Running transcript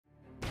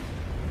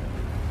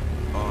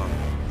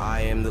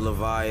I am the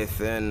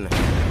Leviathan.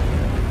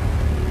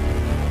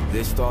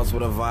 This starts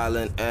with a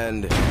violent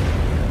end.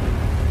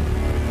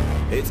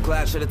 It's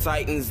Clash of the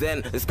Titans,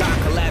 then the sky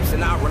collapse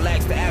and I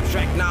relax the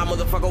abstract. Nah,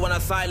 motherfucker, when I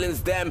silence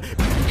them,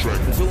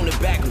 I'm tune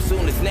it back, I'm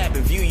soon to snap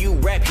and view you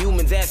rap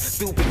humans as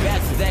stupid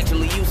bastards.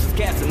 Actually useless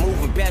cats and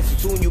moving past you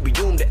soon, you'll be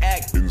doomed to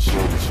act.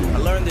 I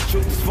learned the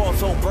truth is false,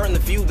 so burn the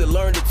few that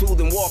learned it too,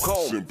 then walk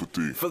home.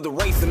 Sympathy. For the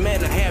race of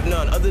men, I have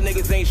none. Other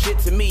niggas ain't shit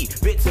to me.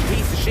 Bits and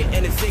pieces of shit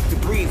and it's 6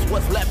 degrees.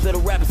 What's left of the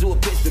rappers who are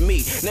pissed to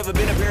me? Never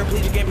been a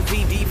paraplegic, can't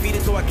be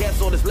defeated, so I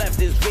guess all that's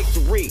left is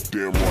victory.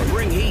 Damn right.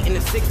 Bring heat in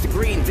the 6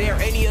 degrees. Dare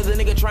any other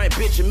nigga try and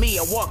bitch at me.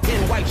 I walked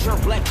in, white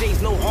shirt, black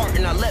jeans, no heart,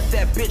 and I left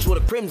that bitch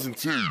with a crimson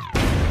tee.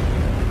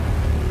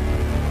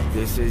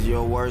 This is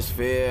your worst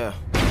fear.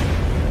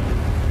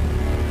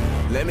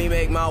 Let me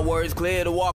make my words clear to walk.